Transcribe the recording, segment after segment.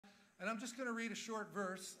And I'm just going to read a short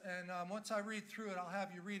verse, and once I read through it, I'll have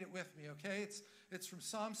you read it with me, okay? It's from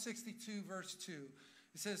Psalm 62, verse 2.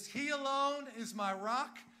 It says, "He alone is my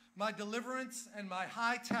rock, my deliverance, and my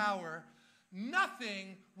high tower.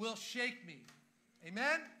 Nothing will shake me."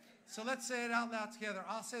 Amen? So let's say it out loud together.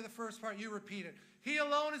 I'll say the first part, you repeat it. He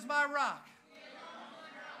alone is my rock,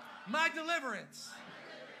 my deliverance,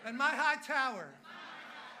 and my high tower.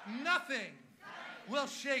 Nothing will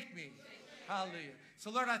shake me. Hallelujah. So,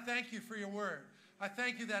 Lord, I thank you for your word. I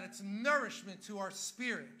thank you that it's nourishment to our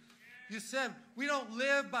spirit. You said we don't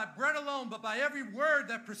live by bread alone, but by every word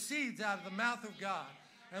that proceeds out of the mouth of God.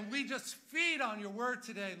 And we just feed on your word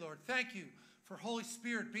today, Lord. Thank you for Holy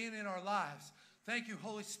Spirit being in our lives. Thank you,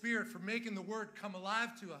 Holy Spirit, for making the word come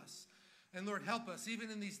alive to us. And, Lord, help us, even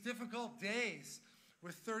in these difficult days,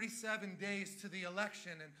 with 37 days to the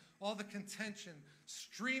election and all the contention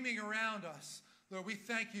streaming around us. Lord, we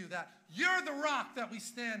thank you that you're the rock that we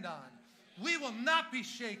stand on. We will not be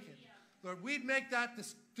shaken. Lord, we'd make that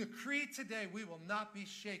this decree today. We will not be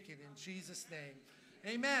shaken in Jesus' name.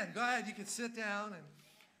 Amen. Go ahead. You can sit down. And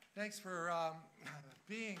thanks for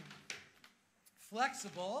being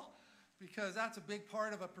flexible, because that's a big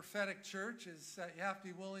part of a prophetic church, is that you have to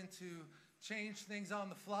be willing to change things on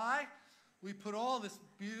the fly. We put all this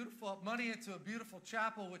beautiful money into a beautiful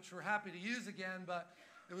chapel, which we're happy to use again, but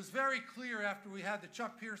it was very clear after we had the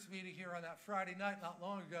Chuck Pierce meeting here on that Friday night not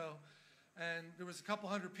long ago, and there was a couple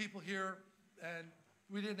hundred people here, and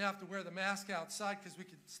we didn't have to wear the mask outside because we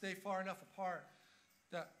could stay far enough apart,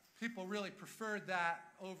 that people really preferred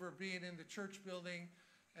that over being in the church building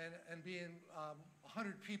and being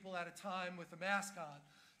 100 people at a time with a mask on.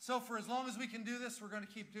 So for as long as we can do this, we're going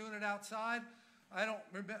to keep doing it outside.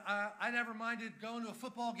 I never minded going to a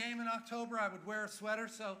football game in October. I would wear a sweater,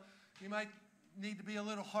 so you might need to be a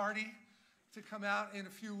little hardy to come out in a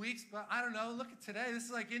few weeks. But I don't know. Look at today. This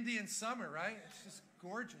is like Indian summer, right? It's just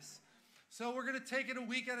gorgeous. So we're going to take it a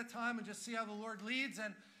week at a time and just see how the Lord leads,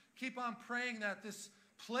 and keep on praying that this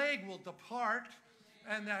plague will depart,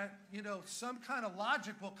 and that, you know, some kind of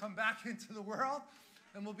logic will come back into the world,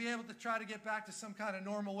 and we'll be able to try to get back to some kind of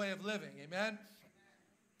normal way of living. Amen?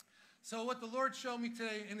 So what the Lord showed me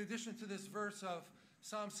today, in addition to this verse of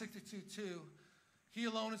Psalm 62:2, he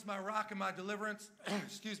alone is my rock and my deliverance.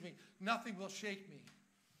 Excuse me. Nothing will shake me.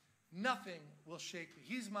 Nothing will shake me.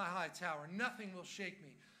 He's my high tower. Nothing will shake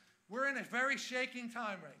me. We're in a very shaking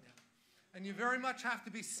time right now. And you very much have to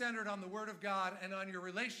be centered on the Word of God and on your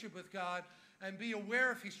relationship with God, and be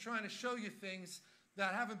aware if he's trying to show you things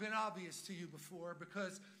that haven't been obvious to you before.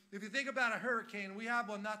 Because if you think about a hurricane, we had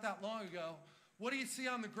one not that long ago. What do you see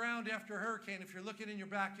on the ground after a hurricane if you're looking in your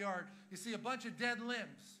backyard? You see a bunch of dead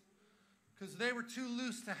limbs because they were too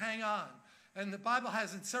loose to hang on. And the Bible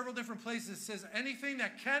has in several different places says anything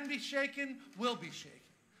that can be shaken will be shaken.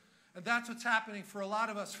 And that's what's happening for a lot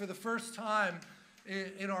of us. For the first time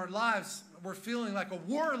in our lives, we're feeling like a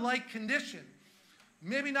war-like condition.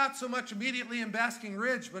 Maybe not so much immediately in Basking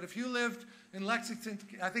Ridge, but if you lived in Lexington,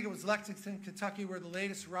 I think it was Lexington, Kentucky, where the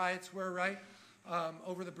latest riots were, right?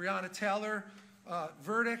 Over the Breonna Taylor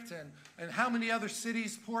verdict, and how many other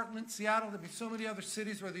cities, Portland, Seattle, there'd be so many other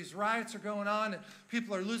cities where these riots are going on and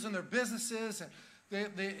people are losing their businesses, and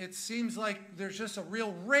it seems like there's just a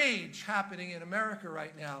real rage happening in America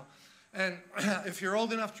right now. And if you're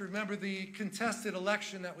old enough to remember the contested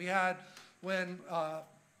election that we had when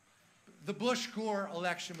the Bush-Gore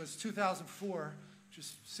election was 2004,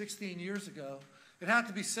 just 16 years ago, it had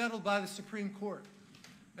to be settled by the Supreme Court.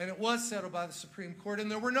 And it was settled by the Supreme Court. And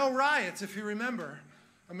there were no riots, if you remember.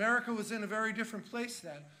 America was in a very different place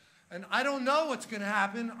then. And I don't know what's going to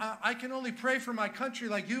happen. I can only pray for my country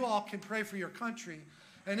like you all can pray for your country.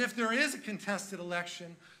 And if there is a contested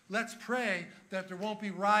election, let's pray that there won't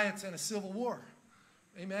be riots and a civil war.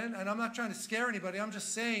 Amen? And I'm not trying to scare anybody. I'm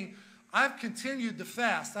just saying I've continued the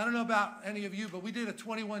fast. I don't know about any of you, but we did a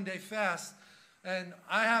 21-day fast. And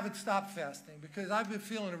I haven't stopped fasting because I've been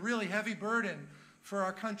feeling a really heavy burden for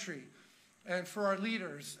our country and for our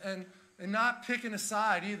leaders, and not picking a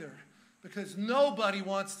side either, because nobody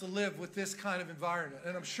wants to live with this kind of environment.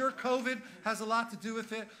 And I'm sure COVID has a lot to do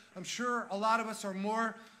with it. I'm sure a lot of us are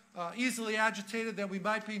more easily agitated than we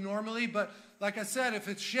might be normally, but like I said, if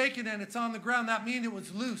it's shaking and it's on the ground, that means it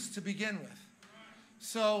was loose to begin with.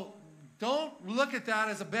 So don't look at that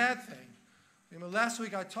as a bad thing. You know, last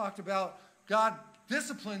week I talked about God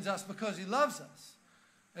disciplines us because he loves us.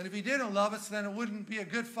 And if he didn't love us, then it wouldn't be a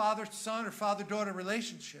good father-son or father-daughter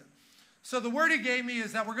relationship. So the word he gave me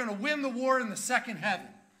is that we're going to win the war in the second heaven.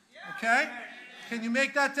 Okay? Can you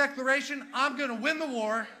make that declaration? I'm going to win the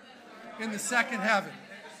war in the second heaven.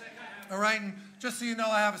 All right? And just so you know,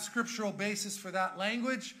 I have a scriptural basis for that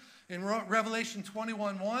language. In Revelation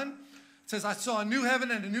 21:1, it says, I saw a new heaven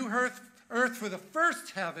and a new earth, for the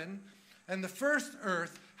first heaven and the first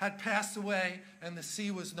earth had passed away, and the sea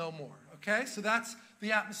was no more. Okay? So that's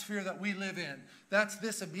the atmosphere that we live in. That's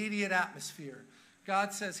this immediate atmosphere.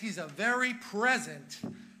 God says he's a very present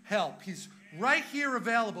help. He's right here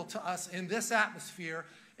available to us in this atmosphere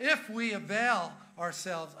if we avail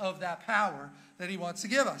ourselves of that power that he wants to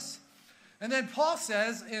give us. And then Paul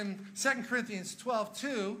says in 2 Corinthians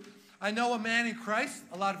 12:2, I know a man in Christ,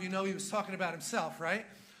 a lot of you know he was talking about himself, right?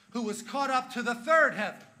 Who was caught up to the third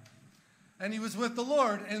heaven. And he was with the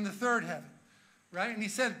Lord in the third heaven, right? And he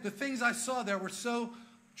said the things I saw there were so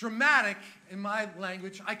dramatic in my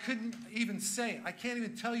language, I couldn't even say it. I can't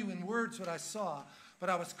even tell you in words what I saw, but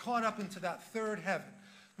I was caught up into that third heaven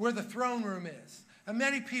where the throne room is. And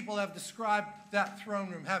many people have described that throne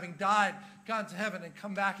room, having died, gone to heaven, and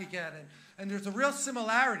come back again. And there's a real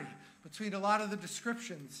similarity between a lot of the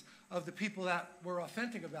descriptions of the people that were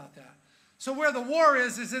authentic about that. So where the war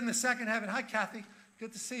is in the second heaven. Hi, Kathy.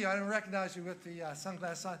 Good to see you. I didn't recognize you with the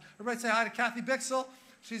sunglasses on. Everybody say hi to Kathy Bixel.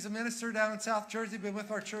 She's a minister down in South Jersey, been with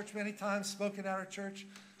our church many times, spoken at our church.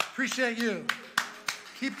 Appreciate you.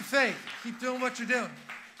 Keep the faith. Keep doing what you're doing.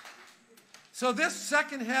 So this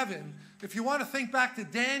second heaven, if you want to think back to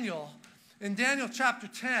Daniel, in Daniel chapter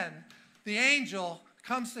 10, the angel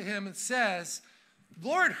comes to him and says,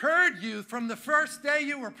 Lord heard you from the first day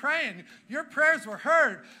you were praying. Your prayers were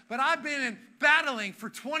heard, but I've been battling for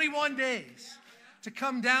 21 days to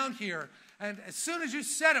come down here. And as soon as you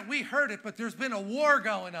said it, we heard it, but there's been a war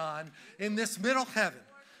going on in this middle heaven,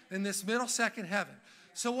 in this middle second heaven.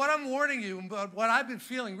 So what I'm warning you, what I've been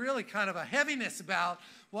feeling really kind of a heaviness about,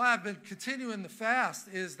 why I've been continuing the fast,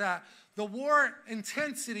 is that the war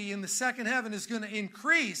intensity in the second heaven is going to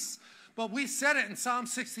increase. But we said it in Psalm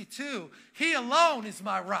 62, he alone is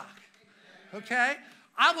my rock, okay?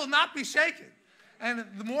 I will not be shaken. And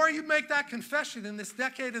the more you make that confession in this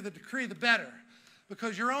decade of the decree, the better.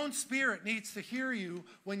 Because your own spirit needs to hear you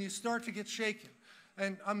when you start to get shaken.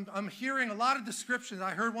 And I'm hearing a lot of descriptions.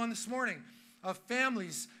 I heard one this morning of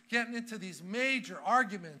families getting into these major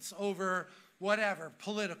arguments over whatever,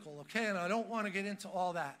 political, okay? And I don't want to get into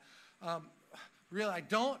all that. Really, I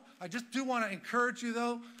don't. I just do want to encourage you,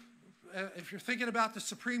 though, if you're thinking about the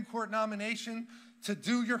Supreme Court nomination, to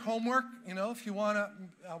do your homework, you know, if you want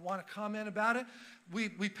to comment about it.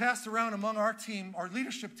 We passed around among our team, our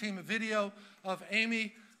leadership team, a video of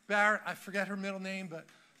Amy Barrett, I forget her middle name, but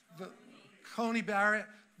Coney Barrett,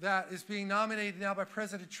 that is being nominated now by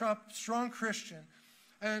President Trump, strong Christian.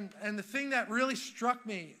 And the thing that really struck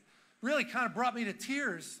me, really kind of brought me to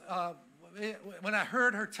tears when I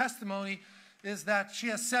heard her testimony, is that she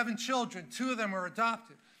has 7 children. 2 of them are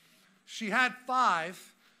adopted. She had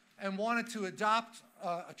 5 and wanted to adopt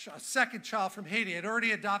a second child from Haiti. Had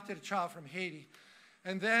already adopted a child from Haiti.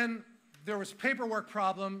 And then there was a paperwork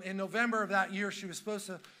problem. In November of that year, she was supposed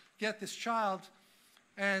to get this child.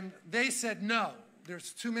 And they said, no,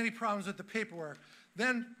 there's too many problems with the paperwork.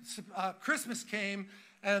 Then Christmas came,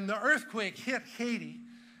 and the earthquake hit Haiti.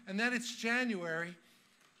 And then it's January.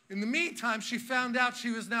 In the meantime, she found out she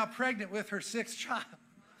was now pregnant with her 6th child.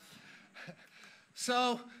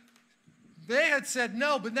 So they had said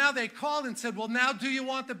no, but now they called and said, well, now do you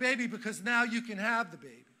want the baby? Because now you can have the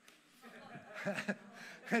baby.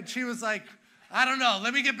 And she was like, I don't know.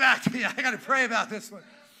 Let me get back to you. I got to pray about this one.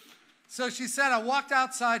 So she said, I walked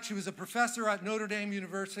outside. She was a professor at Notre Dame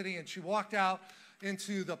University, and she walked out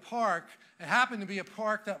into the park. It happened to be a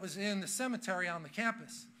park that was in the cemetery on the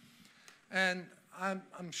campus. And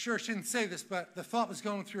I'm sure she didn't say this, but the thought was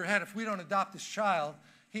going through her head, if we don't adopt this child,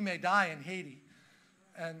 he may die in Haiti.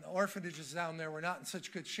 And orphanages down there were not in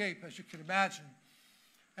such good shape, as you can imagine.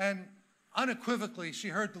 And unequivocally, she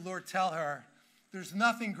heard the Lord tell her, there's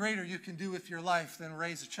nothing greater you can do with your life than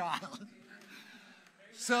raise a child.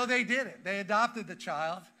 So they did it. They adopted the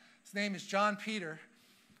child. His name is John Peter.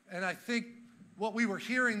 And I think what we were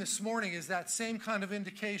hearing this morning is that same kind of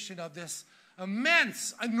indication of this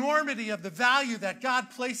immense enormity of the value that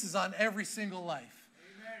God places on every single life.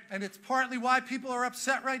 Amen. And it's partly why people are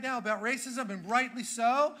upset right now about racism, and rightly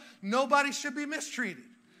so. Nobody should be mistreated.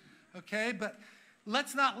 Okay? But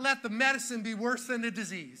let's not let the medicine be worse than the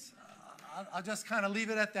disease. I'll just kind of leave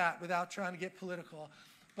it at that without trying to get political.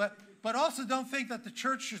 But also don't think that the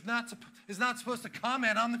church is not supposed to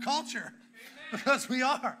comment on the culture, because we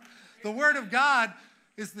are. The Word of God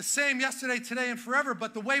is the same yesterday, today, and forever,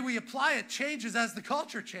 but the way we apply it changes as the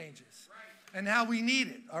culture changes and how we need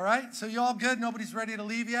it, all right? So you all good? Nobody's ready to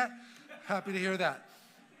leave yet? Happy to hear that.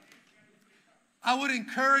 I would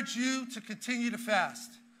encourage you to continue to fast,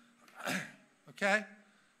 okay?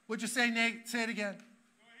 What'd you say, Nate? Say it again.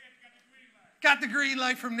 Got the green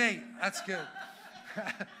light from Nate. That's good.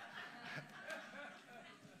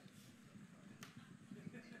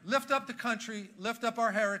 Lift up the country, lift up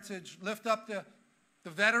our heritage, lift up the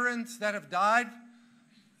veterans that have died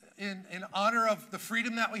in honor of the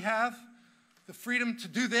freedom that we have, the freedom to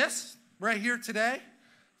do this right here today.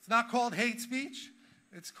 It's not called hate speech.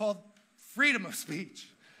 It's called freedom of speech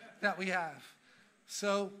that we have.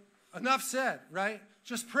 So enough said, right?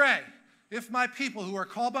 Just pray. If my people who are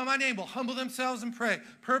called by my name will humble themselves and pray,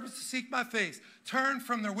 purpose to seek my face, turn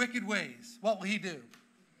from their wicked ways, what will he do?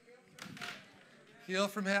 Hear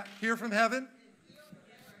from heaven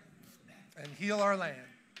and heal our land.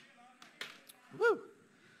 Woo!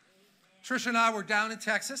 Tricia and I were down in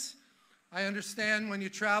Texas. I understand when you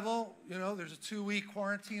travel, you know, there's a 2-week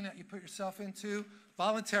quarantine that you put yourself into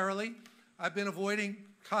voluntarily. I've been avoiding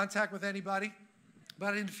contact with anybody,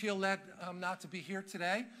 but I didn't feel led not to be here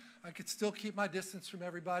today. I could still keep my distance from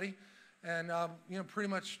everybody and, you know, pretty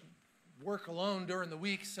much work alone during the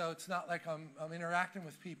week, so it's not like I'm interacting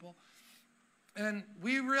with people. And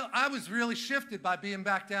I was really shifted by being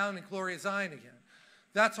back down in Glory of Zion again.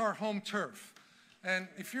 That's our home turf. And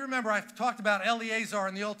if you remember, I've talked about Eleazar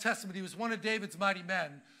in the Old Testament. He was one of David's mighty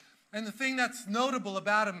men. And the thing that's notable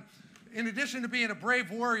about him, in addition to being a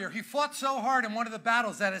brave warrior, he fought so hard in one of the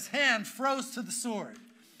battles that his hand froze to the sword.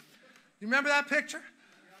 You remember that picture?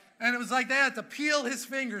 And it was like they had to peel his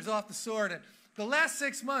fingers off the sword. And the last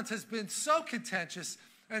 6 months has been so contentious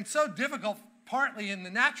and so difficult, partly in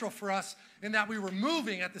the natural for us, in that we were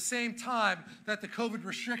moving at the same time that the COVID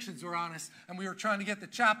restrictions were on us, and we were trying to get the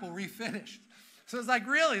chapel refinished. So it's like,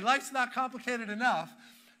 really, life's not complicated enough.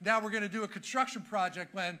 Now we're going to do a construction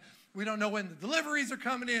project when we don't know when the deliveries are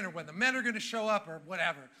coming in or when the men are going to show up or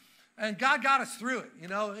whatever. And God got us through it. You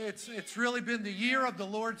know, it's really been the year of the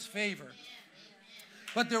Lord's favor.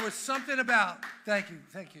 But there was something about, thank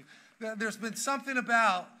you. There's been something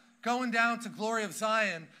about going down to Glory of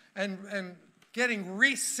Zion and getting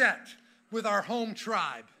reset with our home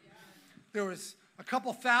tribe. There was a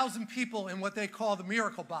couple thousand people in what they call the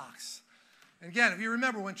miracle box. And again, if you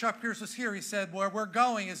remember when Chuck Pierce was here, he said, where we're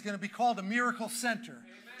going is going to be called a miracle center. Amen.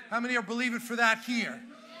 How many are believing for that here?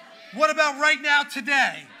 What about right now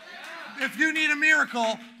today? If you need a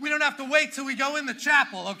miracle, we don't have to wait till we go in the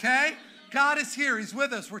chapel, okay? God is here. He's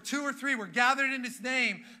with us. We're 2 or 3. We're gathered in his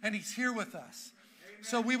name, and he's here with us. Amen.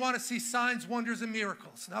 So we want to see signs, wonders, and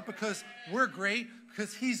miracles. Not because we're great,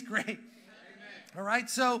 because he's great. Amen. All right?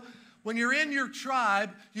 So when you're in your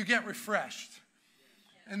tribe, you get refreshed.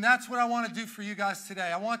 And that's what I want to do for you guys today.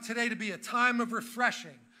 I want today to be a time of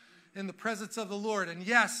refreshing in the presence of the Lord. And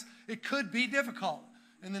yes, it could be difficult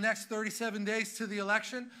in the next 37 days to the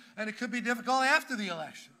election, and it could be difficult after the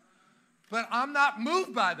election. But I'm not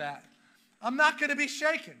moved by that. I'm not going to be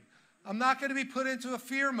shaken. I'm not going to be put into a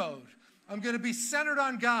fear mode. I'm going to be centered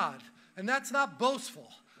on God. And that's not boastful.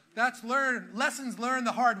 That's lessons learned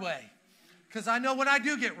the hard way. Because I know when I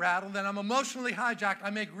do get rattled and I'm emotionally hijacked,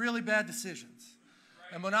 I make really bad decisions.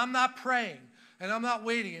 And when I'm not praying and I'm not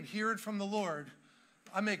waiting and hearing from the Lord,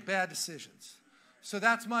 I make bad decisions. So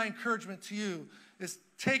that's my encouragement to you, is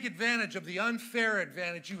take advantage of the unfair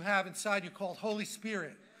advantage you have inside you called Holy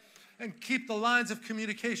Spirit, and keep the lines of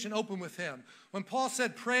communication open with him. When Paul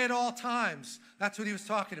said pray at all times, that's what he was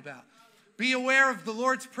talking about. Be aware of the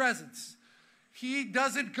Lord's presence. He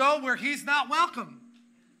doesn't go where he's not welcome.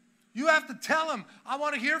 You have to tell him, I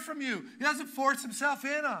want to hear from you. He doesn't force himself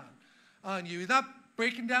in on you. He's not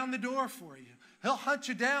breaking down the door for you. He'll hunt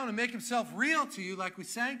you down and make himself real to you like we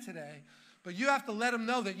sang today. But you have to let him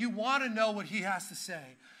know that you want to know what he has to say.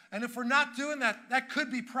 And if we're not doing that, that could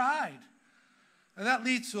be pride. And that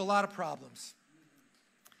leads to a lot of problems.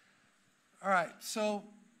 All right, so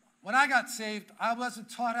when I got saved, I wasn't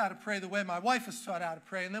taught how to pray the way my wife was taught how to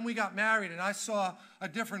pray. And then we got married, and I saw a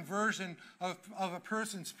different version of a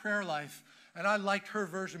person's prayer life. And I liked her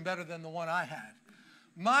version better than the one I had.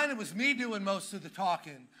 Mine, it was me doing most of the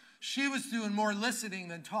talking. She was doing more listening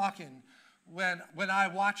than talking when I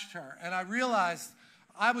watched her. And I realized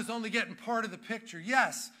I was only getting part of the picture.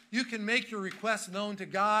 Yes, you can make your requests known to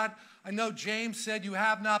God. I know James said you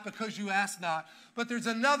have not because you ask not. But there's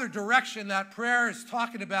another direction that prayer is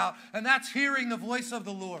talking about, and that's hearing the voice of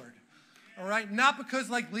the Lord. All right? Not because,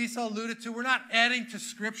 like Lisa alluded to, we're not adding to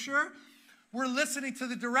Scripture. We're listening to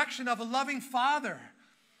the direction of a loving Father.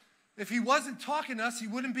 If he wasn't talking to us, he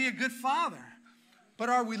wouldn't be a good father. But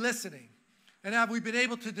are we listening? And have we been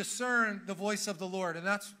able to discern the voice of the Lord? And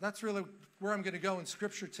that's really where I'm going to go in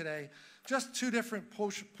Scripture today. Just 2 different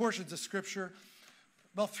portions of Scripture.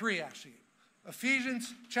 Well, 3 actually.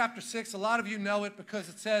 Ephesians chapter 6, a lot of you know it because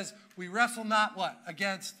it says, we wrestle not what?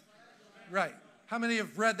 Against, right. How many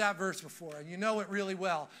have read that verse before? And you know it really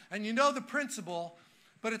well. And you know the principle,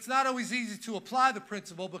 but it's not always easy to apply the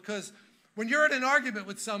principle because when you're in an argument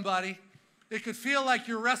with somebody, it could feel like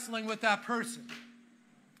you're wrestling with that person.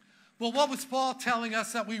 Well, what was Paul telling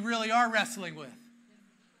us that we really are wrestling with?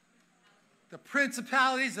 The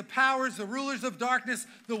principalities, the powers, the rulers of darkness,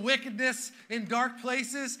 the wickedness in dark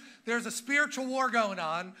places. There's a spiritual war going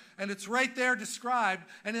on, and it's right there described.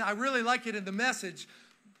 And I really like it in the Message.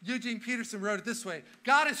 Eugene Peterson wrote it this way.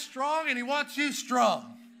 God is strong, and he wants you strong.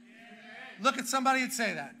 Amen. Look at somebody and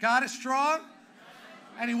say that. God is strong,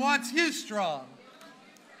 and he wants you strong.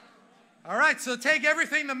 All right, so take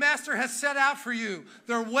everything the Master has set out for you.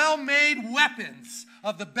 They're well-made weapons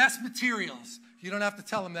of the best materials. You don't have to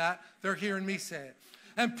tell them that. They're hearing me say it.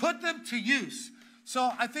 And put them to use.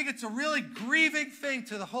 So I think it's a really grieving thing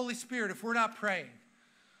to the Holy Spirit if we're not praying.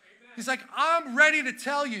 Amen. He's like, I'm ready to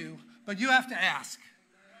tell you, but you have to ask.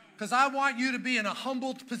 Because I want you to be in a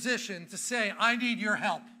humbled position to say, I need your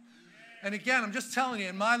help. And again, I'm just telling you,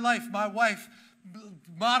 in my life, my wife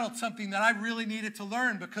modeled something that I really needed to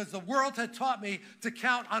learn because the world had taught me to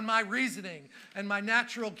count on my reasoning and my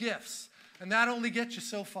natural gifts. And that only gets you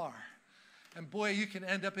so far. And boy, you can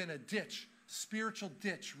end up in a ditch, spiritual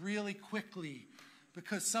ditch, really quickly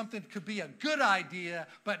because something could be a good idea,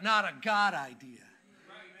 but not a God idea.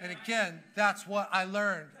 And again, that's what I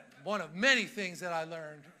learned, one of many things that I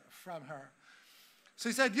learned from her. So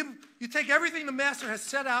he said, you take everything the Master has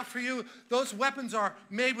set out for you. Those weapons are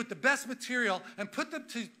made with the best material and put them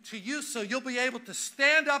to use so you'll be able to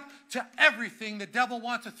stand up to everything the devil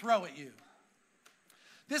wants to throw at you.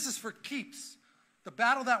 This is for keeps. The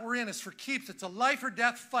battle that we're in is for keeps. It's a life or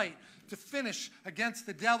death fight to finish against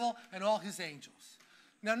the devil and all his angels.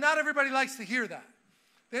 Now, not everybody likes to hear that.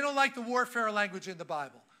 They don't like the warfare language in the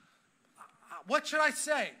Bible. What should I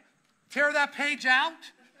say? Tear that page out?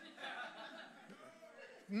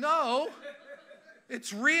 No,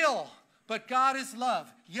 it's real, but God is love.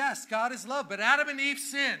 Yes, God is love, but Adam and Eve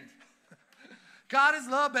sinned. God is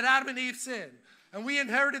love, but Adam and Eve sinned. And we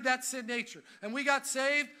inherited that sin nature. And we got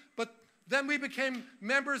saved, but then we became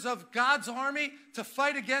members of God's army to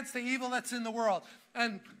fight against the evil that's in the world.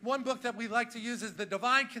 And one book that we like to use is The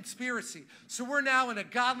Divine Conspiracy. So we're now in a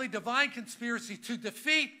godly divine conspiracy to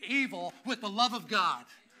defeat evil with the love of God.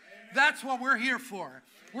 That's what we're here for.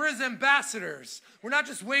 We're his ambassadors. We're not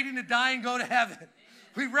just waiting to die and go to heaven.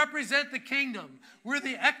 We represent the kingdom. We're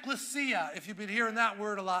the ecclesia, if you've been hearing that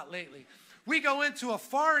word a lot lately. We go into a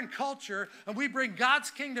foreign culture and we bring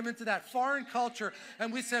God's kingdom into that foreign culture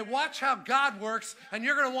and we say, watch how God works and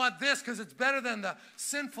you're going to want this because it's better than the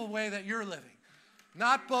sinful way that you're living.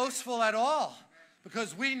 Not boastful at all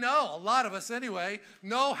because we know, a lot of us anyway,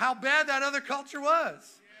 know how bad that other culture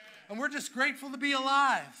was. And we're just grateful to be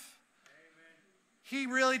alive. He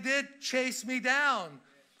really did chase me down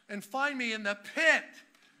and find me in the pit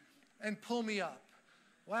and pull me up.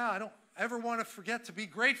 Wow, I don't ever want to forget to be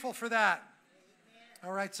grateful for that.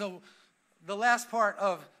 All right, so the last part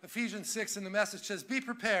of Ephesians 6 in the Message says, be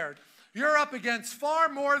prepared. You're up against far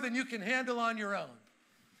more than you can handle on your own.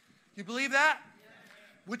 You believe that?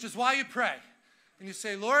 Which is why you pray. And you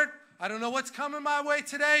say, Lord, I don't know what's coming my way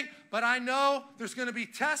today, but I know there's going to be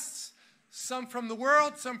tests. Some from the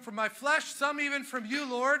world, some from my flesh, some even from you,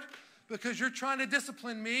 Lord, because you're trying to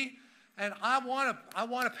discipline me, and I want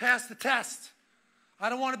to pass the test. I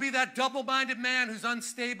don't want to be that double-minded man who's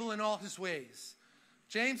unstable in all his ways.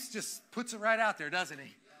 James just puts it right out there, doesn't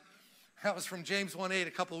he? That was from James 1:8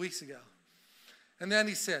 a couple of weeks ago. And then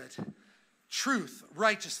he said, truth,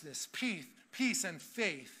 righteousness, peace, and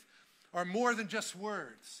faith are more than just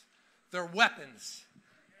words. They're weapons.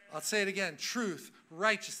 I'll say it again. Truth,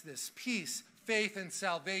 righteousness, peace, faith, and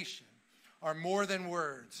salvation are more than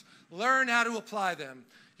words. Learn how to apply them.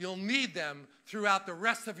 You'll need them throughout the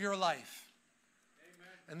rest of your life.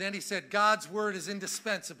 Amen. And then he said, God's word is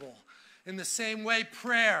indispensable. In the same way,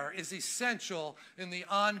 prayer is essential in the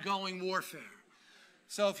ongoing warfare.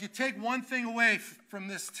 So if you take one thing away from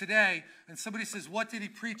this today, and somebody says, what did he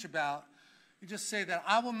preach about? You just say that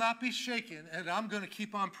I will not be shaken, and I'm going to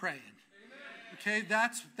keep on praying. Okay,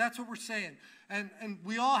 that's what we're saying. And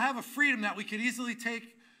we all have a freedom that we could easily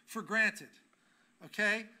take for granted.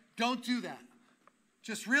 Okay? Don't do that.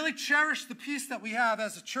 Just really cherish the peace that we have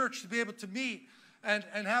as a church to be able to meet and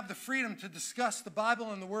have the freedom to discuss the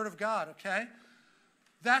Bible and the Word of God, okay?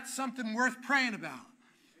 That's something worth praying about.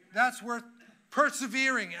 That's worth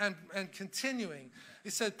persevering and continuing. He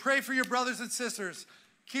said, pray for your brothers and sisters.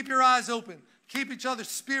 Keep your eyes open. Keep each other's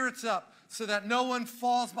spirits up so that no one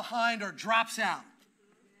falls behind or drops out.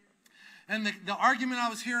 And the argument I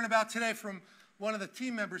was hearing about today from one of the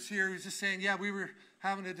team members here, he was just saying, yeah, we were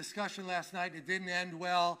having a discussion last night. It didn't end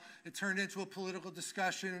well. It turned into a political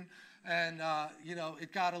discussion, and,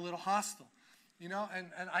 it got a little hostile. And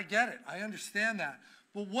I get it. I understand that.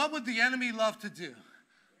 But what would the enemy love to do,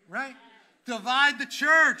 right? Divide the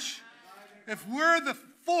church. If we're the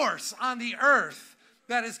force on the earth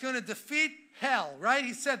that is going to defeat hell, right?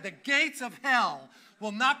 He said the gates of hell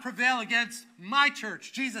will not prevail against my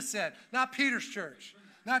church, Jesus said, not Peter's church,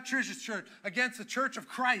 not Trish's church, against the church of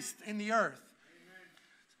Christ in the earth.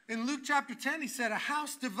 In Luke chapter 10, he said, a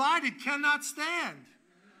house divided cannot stand.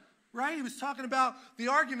 Right? He was talking about the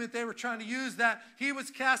argument they were trying to use that he was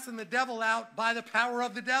casting the devil out by the power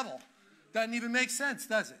of the devil. Doesn't even make sense,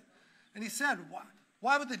 does it? And he said,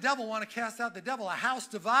 why would the devil want to cast out the devil? A house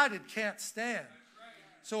divided can't stand.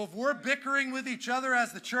 So if we're bickering with each other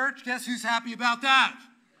as the church, guess who's happy about that?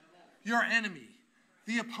 Your enemy,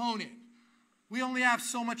 the opponent. We only have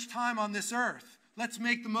so much time on this earth. Let's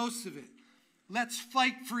make the most of it. Let's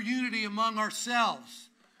fight for unity among ourselves.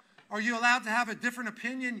 Are you allowed to have a different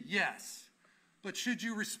opinion? Yes. But should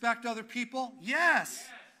you respect other people? Yes.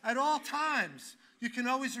 At all times. You can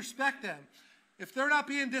always respect them. If they're not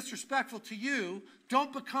being disrespectful to you,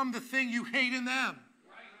 don't become the thing you hate in them.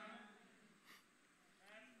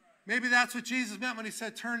 Maybe that's what Jesus meant when he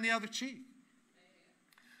said, turn the other cheek.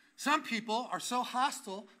 Some people are so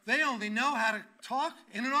hostile, they only know how to talk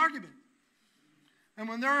in an argument. And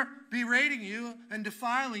when they're berating you and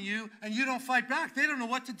defiling you and you don't fight back, they don't know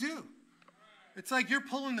what to do. It's like you're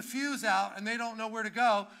pulling the fuse out and they don't know where to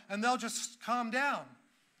go, and they'll just calm down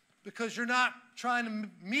because you're not trying to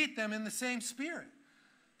meet them in the same spirit.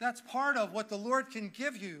 That's part of what the Lord can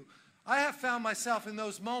give you. I have found myself in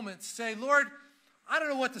those moments say, Lord, I don't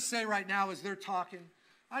know what to say right now as they're talking.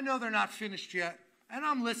 I know they're not finished yet, and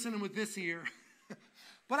I'm listening with this ear.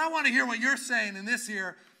 But I want to hear what you're saying in this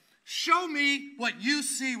ear. Show me what you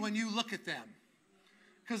see when you look at them.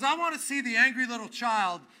 Because I want to see the angry little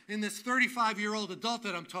child in this 35-year-old adult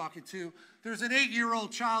that I'm talking to. There's an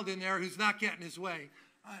 8-year-old child in there who's not getting his way.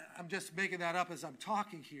 I'm just making that up as I'm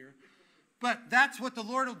talking here. But that's what the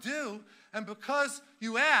Lord will do. And because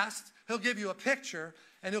you asked, he'll give you a picture,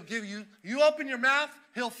 and he'll give you, you open your mouth,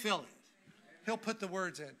 he'll fill it. He'll put the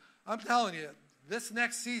words in. I'm telling you, this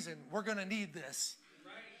next season, we're going to need this.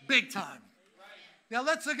 Big time. Now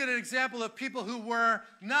let's look at an example of people who were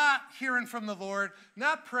not hearing from the Lord,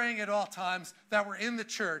 not praying at all times, that were in the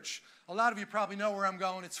church. A lot of you probably know where I'm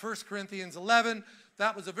going. It's 1 Corinthians 11.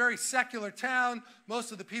 That was a very secular town.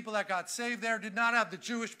 Most of the people that got saved there did not have the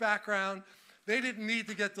Jewish background. They didn't need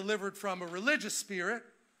to get delivered from a religious spirit,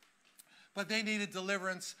 but they needed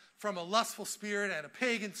deliverance from a lustful spirit and a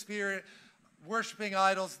pagan spirit, worshiping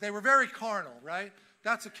idols. They were very carnal, right?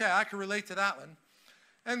 That's okay. I can relate to that one.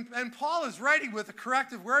 And Paul is writing with a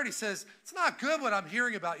corrective word. He says, it's not good what I'm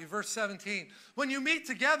hearing about you, verse 17. When you meet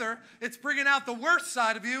together, it's bringing out the worst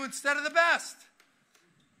side of you instead of the best.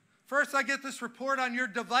 First, I get this report on your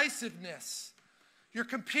divisiveness. You're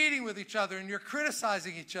competing with each other and you're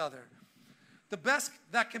criticizing each other. The best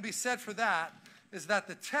that can be said for that is that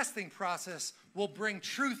the testing process will bring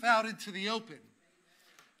truth out into the open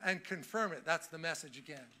and confirm it. That's the message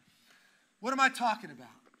again. What am I talking about?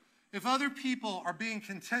 If other people are being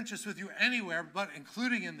contentious with you anywhere, but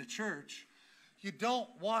including in the church, you don't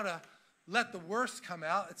want to let the worst come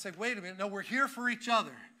out. It's like, wait a minute, no, we're here for each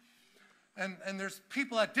other. And there's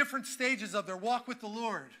people at different stages of their walk with the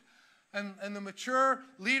Lord. And the mature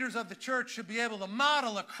leaders of the church should be able to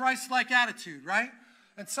model a Christ-like attitude, right?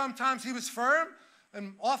 And sometimes he was firm,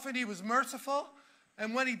 and often he was merciful.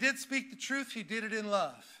 And when he did speak the truth, he did it in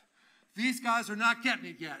love. These guys are not getting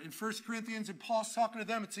it yet. In 1 Corinthians, and Paul's talking to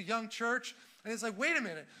them, it's a young church. And it's like, wait a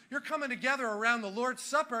minute, you're coming together around the Lord's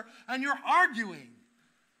Supper, and you're arguing.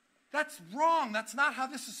 That's wrong. That's not how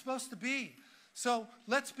this is supposed to be. So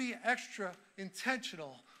let's be extra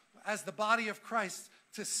intentional as the body of Christ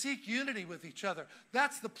to seek unity with each other.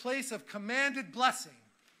 That's the place of commanded blessing.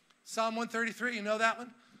 Psalm 133, you know that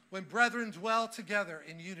one? When brethren dwell together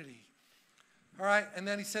in unity. All right, and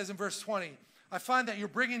then he says in verse 20, I find that you're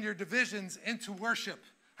bringing your divisions into worship.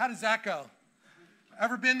 How does that go?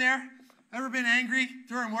 Ever been there? Ever been angry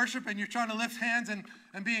during worship and you're trying to lift hands and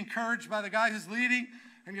be encouraged by the guy who's leading?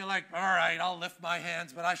 And you're like, all right, I'll lift my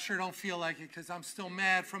hands, but I sure don't feel like it because I'm still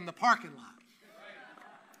mad from the parking lot.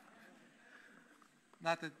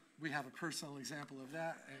 Not that we have a personal example of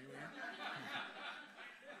that.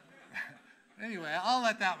 Anyway, I'll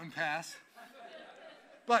let that one pass.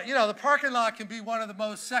 But, you know, the parking lot can be one of the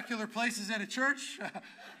most secular places at a church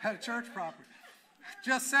property.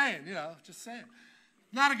 Just saying, just saying.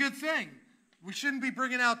 Not a good thing. We shouldn't be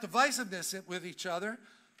bringing out divisiveness with each other.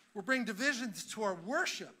 We're bringing divisions to our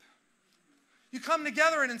worship. You come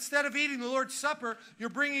together and instead of eating the Lord's Supper, you're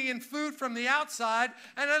bringing in food from the outside,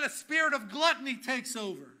 and then a spirit of gluttony takes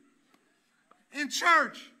over in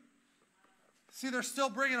church. See, they're still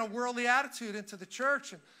bringing a worldly attitude into the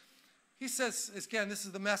church. And he says, again, this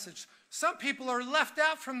is the message. Some people are left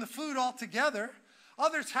out from the food altogether.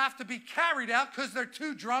 Others have to be carried out because they're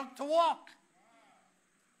too drunk to walk.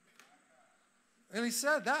 And he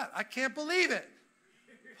said that. I can't believe it.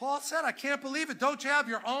 Paul said, I can't believe it. Don't you have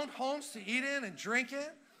your own homes to eat in and drink in?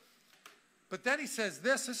 But then he says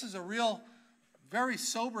this is a real, very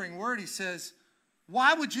sobering word. He says,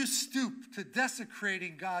 why would you stoop to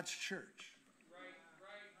desecrating God's church?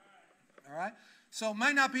 All right? So it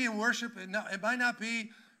might not be in worship, it might not be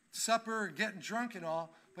supper or getting drunk and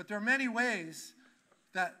all, but there are many ways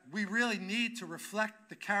that we really need to reflect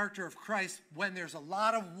the character of Christ when there's a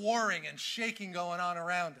lot of warring and shaking going on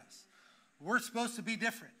around us. We're supposed to be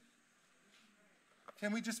different.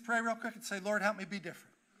 Can we just pray real quick and say, Lord, help me be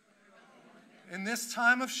different? In this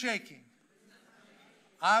time of shaking,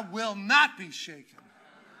 I will not be shaken.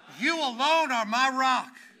 You alone are my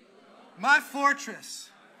rock, my fortress,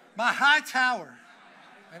 my high tower,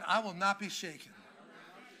 and I will not be shaken.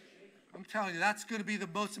 I'm telling you, that's going to be the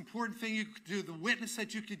most important thing you could do. The witness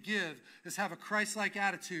that you could give is have a Christ-like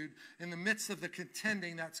attitude in the midst of the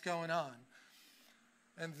contending that's going on.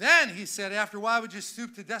 And then he said, after why would you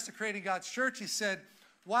stoop to desecrating God's church? He said,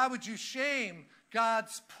 why would you shame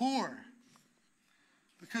God's poor?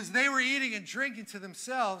 Because they were eating and drinking to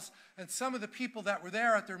themselves, and some of the people that were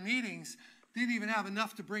there at their meetings didn't even have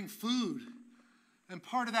enough to bring food. And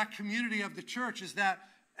part of that community of the church is that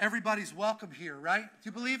everybody's welcome here, right? Do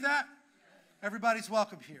you believe that? Everybody's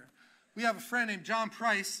welcome here. We have a friend named John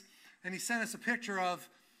Price, and he sent us a picture of,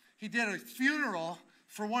 he did a funeral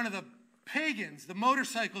for one of the pagans, the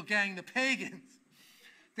motorcycle gang, the pagans,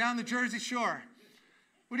 down the Jersey Shore.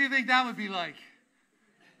 What do you think that would be like?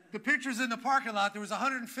 The pictures in the parking lot, there was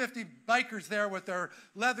 150 bikers there with their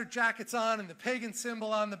leather jackets on and the pagan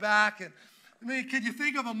symbol on the back. And I mean, could you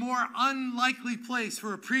think of a more unlikely place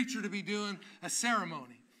for a preacher to be doing a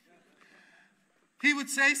ceremony? He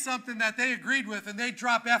would say something that they agreed with, and they'd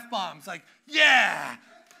drop F-bombs like, yeah!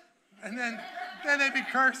 And then they'd be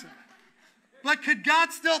cursing. But could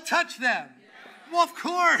God still touch them? Well, of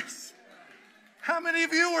course. How many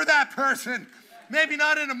of you were that person? Maybe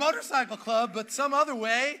not in a motorcycle club, but some other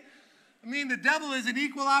way. I mean, the devil is an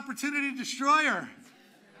equal opportunity destroyer.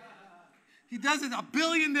 He does it a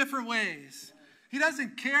billion different ways. He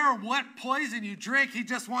doesn't care what poison you drink. He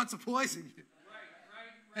just wants to poison you.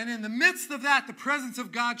 And in the midst of that, the presence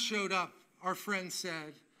of God showed up, our friend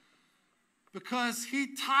said, because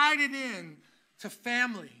he tied it in to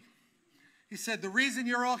family. He said, the reason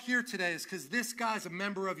you're all here today is because this guy's a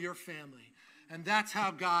member of your family. And that's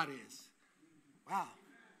how God is. Wow.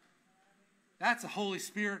 That's a Holy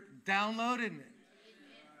Spirit download, isn't it?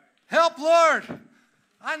 Help, Lord.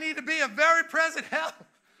 I need to be a very present help.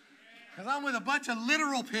 Because I'm with a bunch of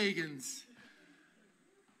literal pagans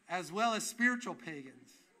as well as spiritual pagans.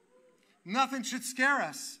 Nothing should scare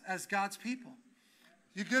us as God's people.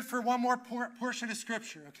 You good for one more portion of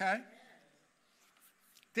Scripture, okay?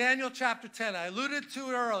 Daniel chapter 10. I alluded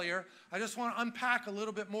to it earlier. I just want to unpack a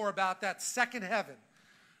little bit more about that second heaven,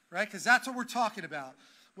 right? Because that's what we're talking about.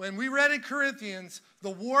 When we read in Corinthians,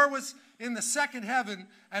 the war was in the second heaven,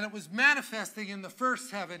 and it was manifesting in the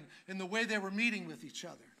first heaven in the way they were meeting with each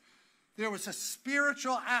other. There was a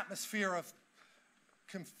spiritual atmosphere of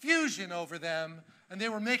confusion over them, and they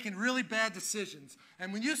were making really bad decisions.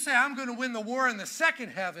 And when you say, I'm going to win the war in the second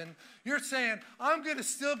heaven, you're saying, I'm going to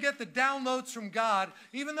still get the downloads from God,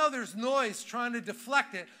 even though there's noise trying to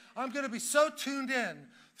deflect it. I'm going to be so tuned in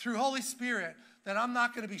through Holy Spirit that I'm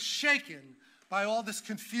not going to be shaken by all this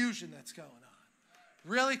confusion that's going on. It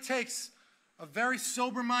really takes a very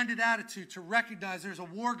sober-minded attitude to recognize there's a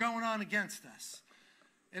war going on against us.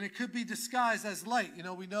 And it could be disguised as light. You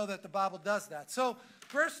know, we know that the Bible does that. So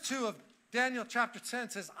verse 2 of Daniel chapter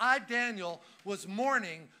 10 says, I, Daniel, was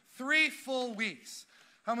mourning 3 full weeks.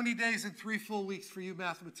 How many days in 3 full weeks for you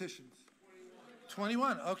mathematicians?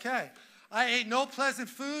 21. Okay. I ate no pleasant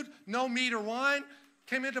food, no meat or wine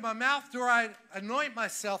came into my mouth, nor I anoint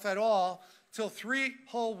myself at all, till 3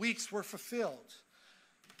 whole weeks were fulfilled.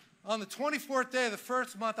 On the 24th day of the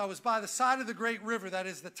first month, I was by the side of the great river, that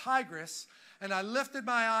is the Tigris, and I lifted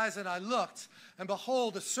my eyes and I looked, and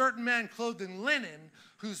behold, a certain man clothed in linen,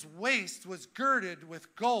 whose waist was girded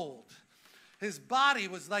with gold. His body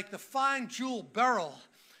was like the fine jewel beryl.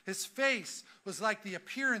 His face was like the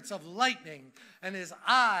appearance of lightning, and his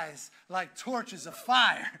eyes like torches of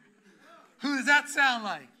fire. Who does that sound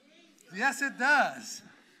like? Yes, it does.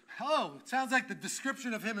 Oh, it sounds like the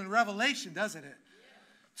description of him in Revelation, doesn't it?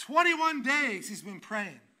 21 days he's been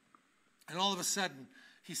praying. And all of a sudden,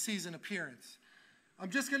 he sees an appearance. I'm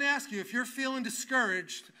just going to ask you, if you're feeling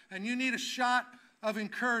discouraged and you need a shot of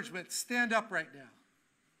encouragement, stand up right now.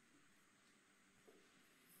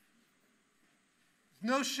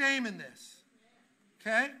 There's no shame in this.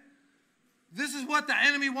 Okay? This is what the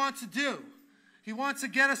enemy wants to do. He wants to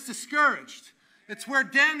get us discouraged. It's where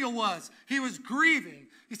Daniel was. He was grieving.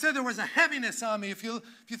 He said there was a heaviness on me. If you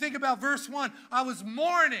think about verse 1, I was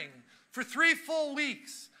mourning for 3 full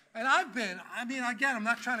weeks. And again, I'm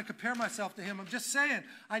not trying to compare myself to him. I'm just saying,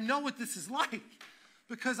 I know what this is like.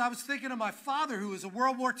 Because I was thinking of my father, who was a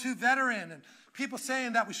World War II veteran, and people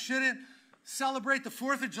saying that we shouldn't celebrate the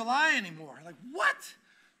 4th of July anymore. Like, what?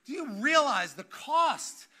 Do you realize the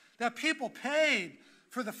cost that people paid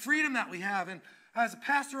for the freedom that we have? And as a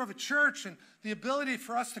pastor of a church and the ability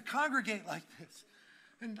for us to congregate like this.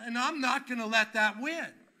 And I'm not going to let that win.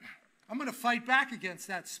 I'm going to fight back against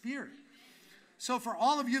that spirit. So for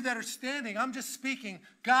all of you that are standing, I'm just speaking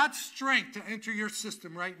God's strength to enter your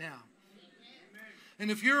system right now.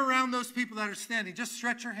 And if you're around those people that are standing, just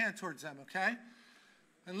stretch your hand towards them, okay?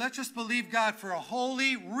 And let's just believe God for a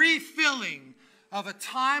holy refilling of a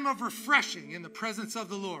time of refreshing in the presence of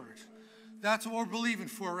the Lord. That's what we're believing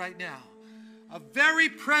for right now. A very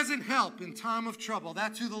present help in time of trouble.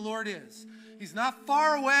 That's who the Lord is. He's not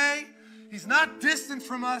far away. He's not distant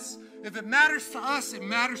from us. If it matters to us, it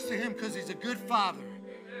matters to him because he's a good father.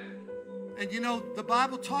 And you know, the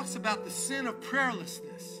Bible talks about the sin of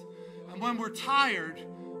prayerlessness. And when we're tired,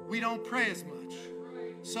 we don't pray as much.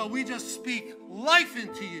 So we just speak life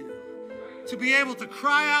into you to be able to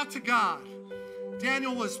cry out to God.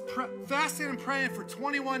 Daniel was fasting and praying for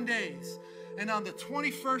 21 days. And on the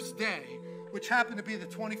 21st day, which happened to be the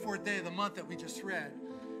 24th day of the month that we just read,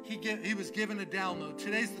 he was given a download.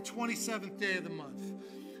 Today's the 27th day of the month.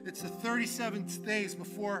 It's the 37th days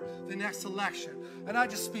before the next election. And I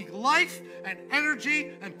just speak life and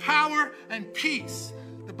energy and power and peace.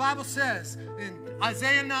 The Bible says in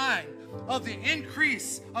Isaiah 9, of the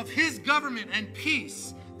increase of his government and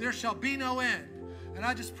peace, there shall be no end. And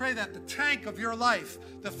I just pray that the tank of your life,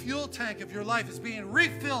 the fuel tank of your life is being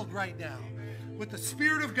refilled right now with the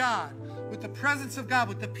Spirit of God, with the presence of God,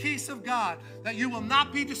 with the peace of God, that you will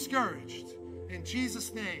not be discouraged. In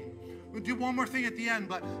Jesus' name. We'll do one more thing at the end,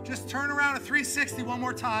 but just turn around at 360 one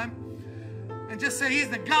more time and just say, he's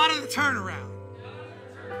the God of the turnaround.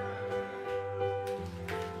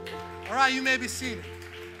 All right, you may be seated.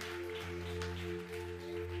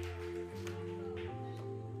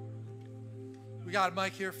 We got a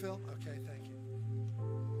mic here, Phil? Okay, thank you.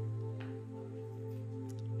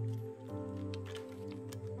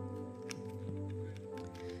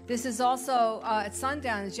 This is also at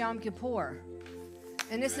sundown, it's Yom Kippur.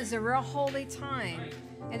 And this is a real holy time.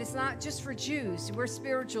 And it's not just for Jews. We're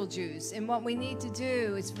spiritual Jews. And what we need to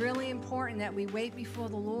do, it's really important that we wait before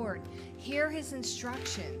the Lord. Hear his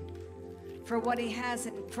instruction for what he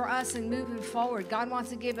has for us in moving forward. God wants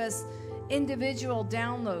to give us individual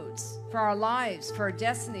downloads for our lives, for our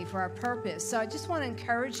destiny, for our purpose. So I just want to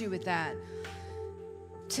encourage you with that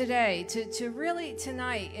today, to really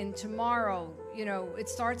tonight and tomorrow, you know, it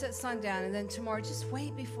starts at sundown, and then tomorrow, just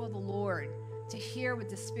wait before the Lord to hear what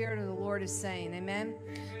the Spirit of the Lord is saying. Amen?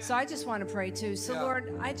 So I just want to pray too. So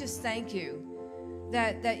Lord, I just thank you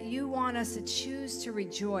that you want us to choose to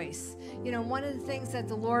rejoice. You know, one of the things that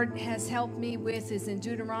the Lord has helped me with is in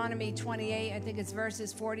Deuteronomy 28, I think it's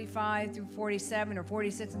verses 45 through 47 or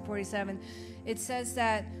 46 and 47. It says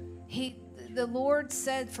that the Lord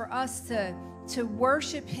said for us to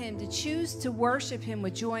worship him, to choose to worship him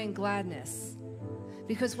with joy and gladness.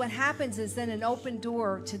 Because what happens is then an open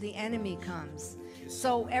door to the enemy comes.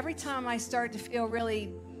 So every time I start to feel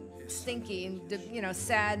really stinky and, you know,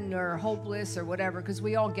 saddened or hopeless or whatever, because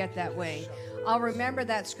we all get that way, I'll remember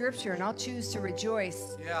that scripture and I'll choose to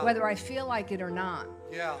rejoice, whether I feel like it or not.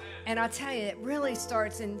 And I'll tell you, it really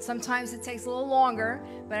starts, and sometimes it takes a little longer,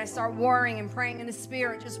 but I start worrying and praying in the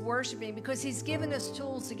Spirit, just worshiping, because he's given us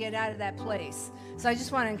tools to get out of that place. So I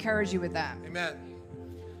just want to encourage you with that. Amen.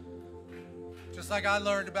 Just like I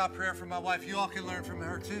learned about prayer from my wife, you all can learn from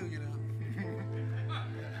her too, you know.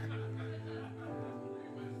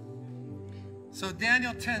 So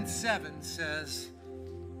Daniel 10:7 says,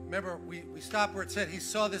 remember, we stopped where it said he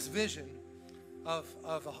saw this vision of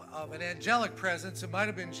an angelic presence. It might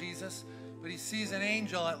have been Jesus, but he sees an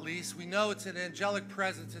angel at least. We know it's an angelic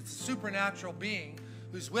presence. It's a supernatural being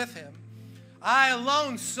who's with him. I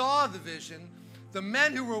alone saw the vision. The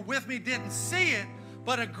men who were with me didn't see it,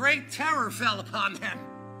 but a great terror fell upon them.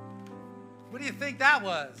 What do you think that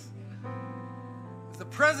was? It was the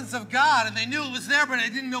presence of God, and they knew it was there, but they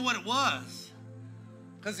didn't know what it was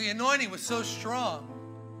because the anointing was so strong.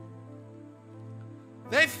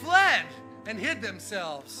 They fled and hid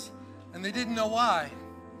themselves, and they didn't know why,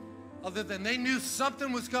 other than they knew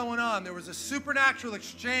something was going on. There was a supernatural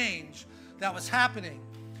exchange that was happening.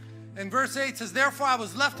 And verse 8 says, therefore I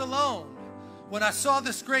was left alone when I saw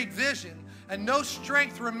this great vision, and no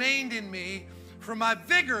strength remained in me, for my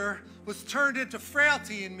vigor was turned into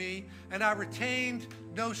frailty in me, and I retained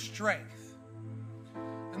no strength.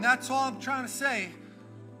 And that's all I'm trying to say.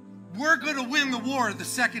 We're going to win the war of the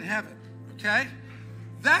second heaven, okay?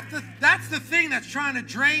 That's the thing that's trying to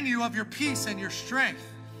drain you of your peace and your strength.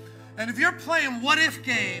 And if you're playing what-if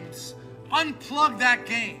games, unplug that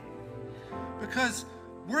game. Because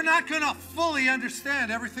we're not going to fully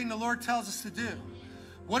understand everything the Lord tells us to do.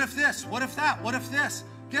 What if this? What if that? What if this?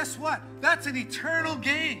 Guess what? That's an eternal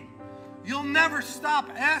game. You'll never stop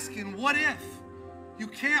asking, what if? You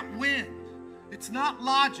can't win. It's not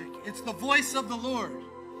logic. It's the voice of the Lord.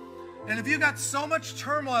 And if you got so much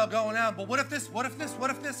turmoil going on, but what if this, what if this, what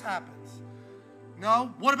if this happens?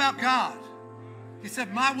 No, what about God? He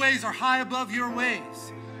said, my ways are high above your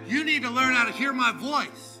ways. You need to learn how to hear my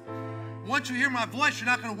voice. Once you hear my voice, you're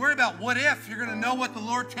not going to worry about what if. You're going to know what the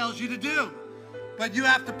Lord tells you to do. But you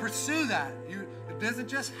have to pursue that. It doesn't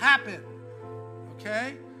just happen.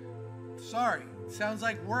 Okay? Sorry. It sounds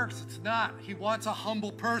like works. It's not. He wants a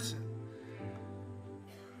humble person.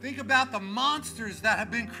 Think about the monsters that have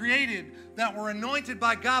been created that were anointed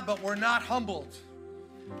by God but were not humbled.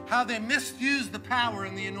 How they misused the power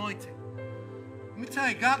and the anointing. Let me tell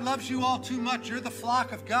you, God loves you all too much. You're the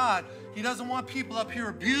flock of God. He doesn't want people up here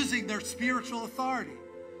abusing their spiritual authority.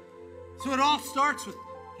 So it all starts with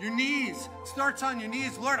your knees. It starts on your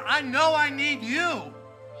knees. Lord, I know I need you.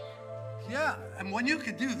 Yeah, and when you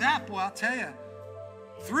can do that, boy, I'll tell you,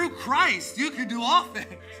 through Christ, you can do all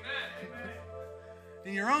things.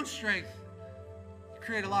 In your own strength, you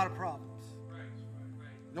create a lot of problems.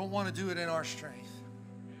 You don't want to do it in our strength.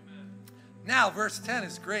 Now, verse 10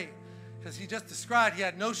 is great because he just described he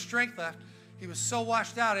had no strength left. He was so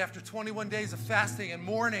washed out after 21 days of fasting and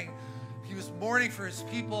mourning. He was mourning for his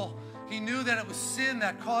people. He knew that it was sin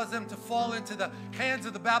that caused them to fall into the hands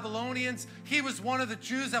of the Babylonians. He was one of the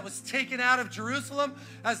Jews that was taken out of Jerusalem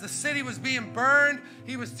as the city was being burned.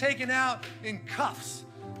 He was taken out in cuffs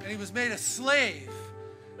and he was made a slave.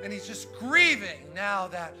 And he's just grieving now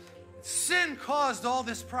that sin caused all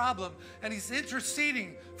this problem. And he's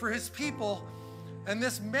interceding for his people. And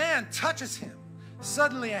this man touches him.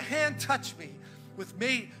 Suddenly a hand touched me,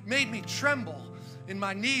 made me tremble in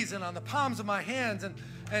my knees and on the palms of my hands.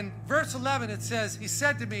 And verse 11, it says, he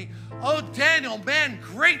said to me, "O Daniel, man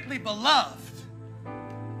greatly beloved."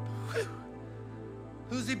 Whew.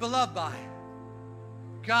 Who's he beloved by?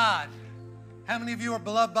 God. How many of you are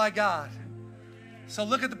beloved by God? So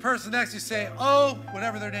look at the person next to you, say, "Oh,"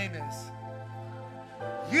 whatever their name is.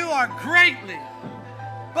 You are greatly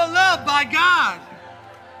beloved by God.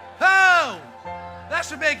 Oh, that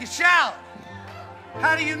should make you shout.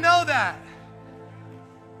 How do you know that?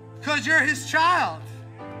 Because you're his child.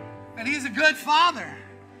 And he's a good father.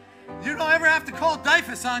 You don't ever have to call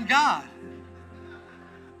Dyfus on God.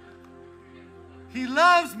 He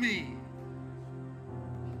loves me.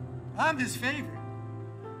 I'm his favorite.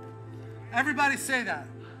 Everybody say that.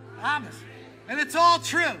 I'm his. And it's all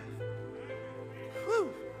true.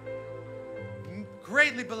 Whew.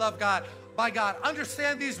 Greatly beloved God, by God.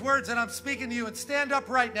 Understand these words that I'm speaking to you and stand up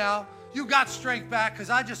right now. You got strength back because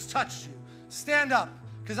I just touched you. Stand up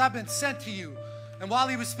because I've been sent to you. And while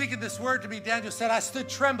he was speaking this word to me, Daniel said, I stood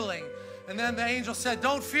trembling. And then the angel said,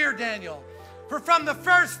 "Don't fear, Daniel. For from the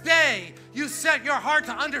first day you set your heart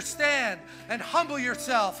to understand and humble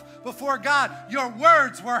yourself before God, your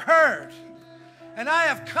words were heard. And I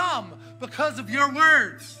have come because of your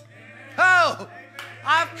words." Oh,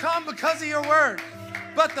 I've come because of your word.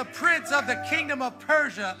 "But the prince of the kingdom of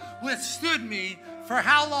Persia withstood me" for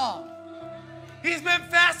how long? He's been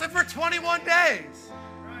fasting for 21 days.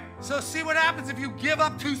 So see what happens if you give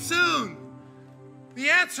up too soon.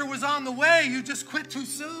 The answer was on the way. You just quit too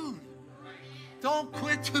soon. Don't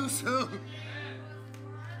quit too soon.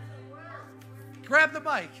 Grab the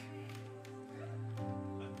mic.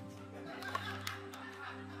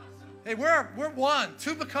 Hey, we're one.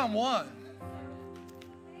 Two become one.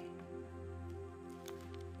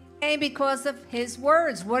 And because of his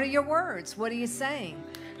words. What are your words? What are you saying?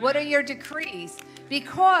 What are your decrees?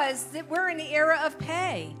 Because we're in the era of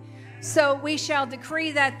pay. So we shall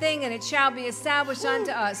decree that thing, and it shall be established unto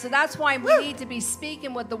us. So that's why we need to be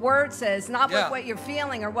speaking what the word says, not with what you're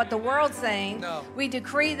feeling or what the world's saying. No. We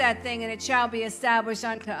decree that thing, and it shall be established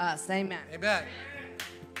unto us. Amen. Amen.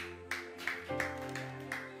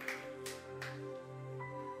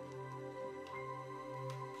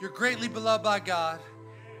 You're greatly beloved by God.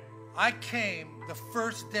 I came the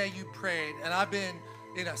first day you prayed, and I've been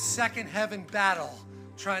in a second heaven battle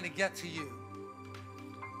trying to get to you.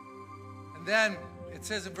 And then it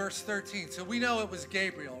says in verse 13, so we know it was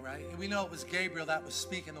Gabriel, right? We know it was Gabriel that was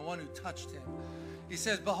speaking, the one who touched him. He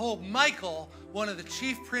says, behold, Michael, one of the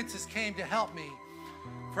chief princes, came to help me,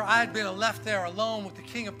 for I had been left there alone with the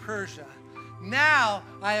king of Persia. Now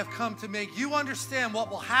I have come to make you understand what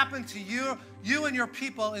will happen to you and your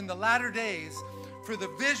people in the latter days, for the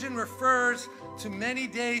vision refers to many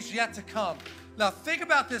days yet to come. Now think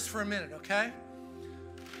about this for a minute, okay?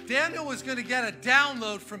 Daniel was going to get a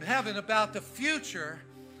download from heaven about the future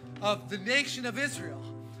of the nation of Israel.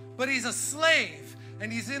 But he's a slave,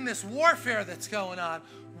 and he's in this warfare that's going on.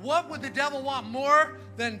 What would the devil want more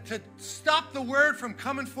than to stop the word from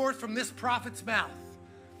coming forth from this prophet's mouth?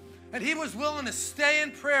 And he was willing to stay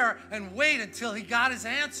in prayer and wait until he got his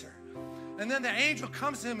answer. And then the angel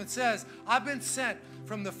comes to him and says, I've been sent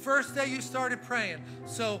from the first day you started praying.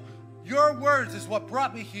 So your words is what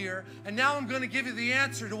brought me here, and now I'm going to give you the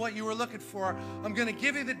answer to what you were looking for. I'm going to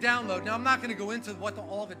give you the download. Now, I'm not going to go into what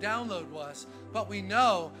all the download was, but we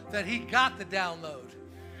know that he got the download.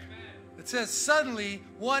 It says, suddenly,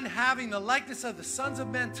 one having the likeness of the sons of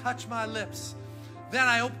men touched my lips. Then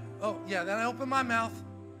I opened my mouth.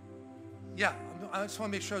 Yeah, I just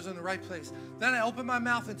want to make sure I was in the right place. Then I opened my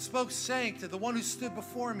mouth and spoke, saying to the one who stood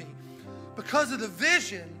before me, because of the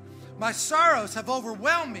vision, my sorrows have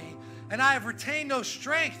overwhelmed me, and I have retained no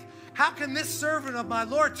strength. How can this servant of my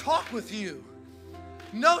Lord talk with you?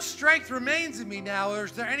 No strength remains in me now, or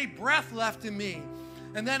is there any breath left in me?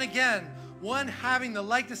 And then again, one having the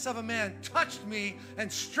likeness of a man touched me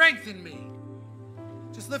and strengthened me.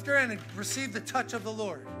 Just lift your hand and receive the touch of the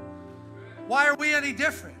Lord. Why are we any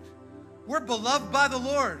different? We're beloved by the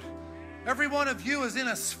Lord. Every one of you is in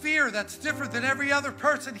a sphere that's different than every other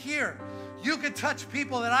person here. You can touch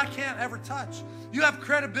people that I can't ever touch. You have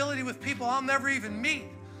credibility with people I'll never even meet.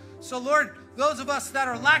 So Lord, those of us that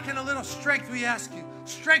are lacking a little strength, we ask you,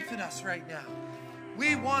 strengthen us right now.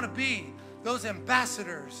 We want to be those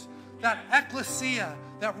ambassadors, that ecclesia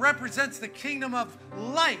that represents the kingdom of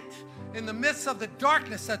light in the midst of the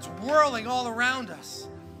darkness that's whirling all around us.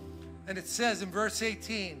 And it says in verse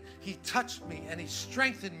 18, he touched me and he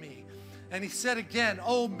strengthened me. And he said again,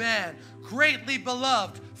 oh man, greatly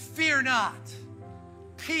beloved, fear not.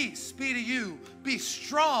 Peace be to you. Be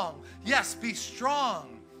strong. Yes, be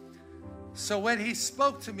strong. So when he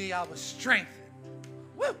spoke to me, I was strengthened.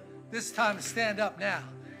 Woo! This time to stand up now.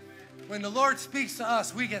 When the Lord speaks to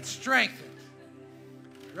us, we get strengthened.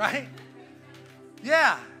 Right?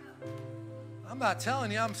 Yeah. I'm not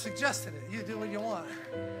telling you, I'm suggesting it. You do what you want.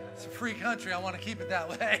 It's a free country. I want to keep it that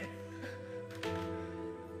way.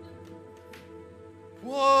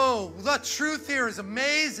 Whoa, the truth here is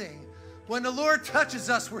amazing. When the Lord touches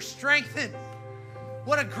us, we're strengthened.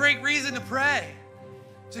 What a great reason to pray.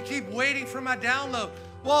 To keep waiting for my download.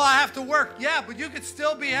 Well, I have to work. Yeah, but you could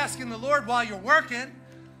still be asking the Lord while you're working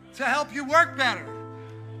to help you work better.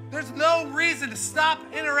 There's no reason to stop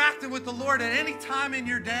interacting with the Lord at any time in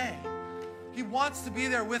your day. He wants to be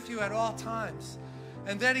there with you at all times.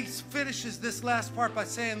 And then he finishes this last part by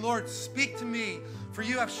saying, Lord, speak to me, for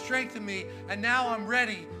you have strengthened me, and now I'm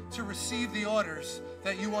ready to receive the orders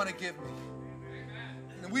that you want to give me.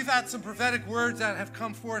 And we've had some prophetic words that have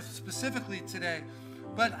come forth specifically today,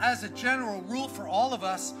 but as a general rule for all of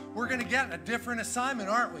us, we're going to get a different assignment,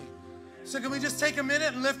 aren't we? So can we just take a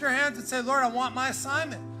minute and lift our hands and say, Lord, I want my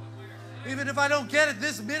assignment. Even if I don't get it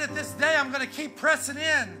this minute, this day, I'm going to keep pressing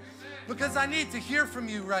in because I need to hear from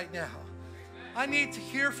you right now. I need to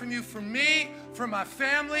hear from you for me, for my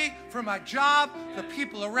family, for my job, the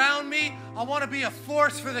people around me. I want to be a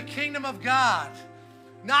force for the kingdom of God,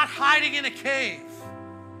 not hiding in a cave.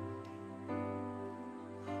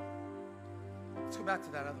 Let's go back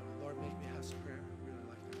to that other one. Lord, make me a house of prayer. I really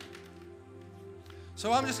like that.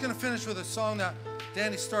 So I'm just going to finish with a song that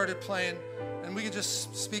Danny started playing, and we can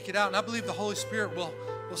just speak it out. And I believe the Holy Spirit will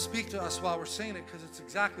speak to us while we're singing it, because it's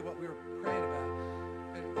exactly what we were praying about.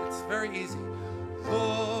 And it's very easy.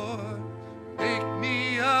 Lord, make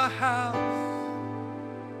me a house.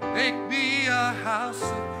 Make me a house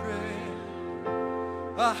of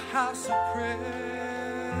prayer. A house of prayer.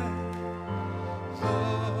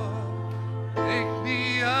 Lord, make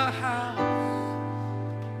me a house.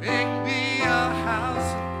 Make me a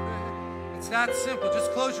house of prayer. that simple.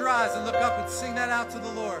 Just close your eyes and look up and sing that out to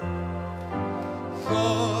the Lord.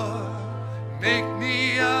 Lord, make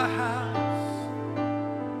me a house.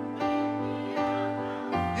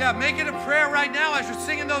 Yeah, make it a prayer right now as you're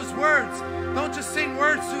singing those words. Don't just sing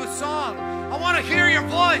words to a song. I want to hear your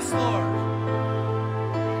voice, Lord.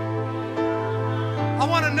 I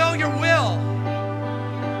want to know your will.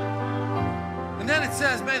 And then it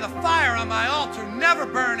says, may the fire on my altar never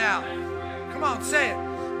burn out. Come on, say it.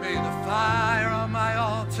 May the fire on my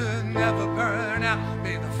altar never burn out.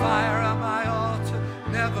 May the fire on my altar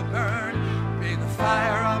never burn. May the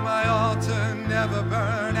fire on my altar never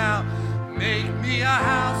burn out. Make me a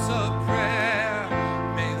house of prayer.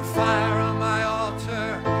 May the fire on my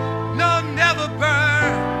altar, no, never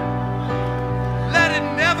burn. Let it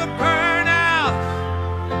never burn out.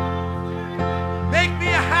 Make me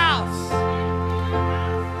a house.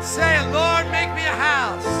 Say it, Lord, make me a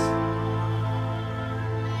house.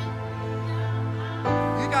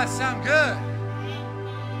 You guys sound good.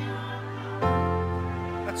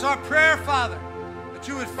 That's our prayer, Father, that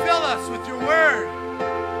you would fill us with your word.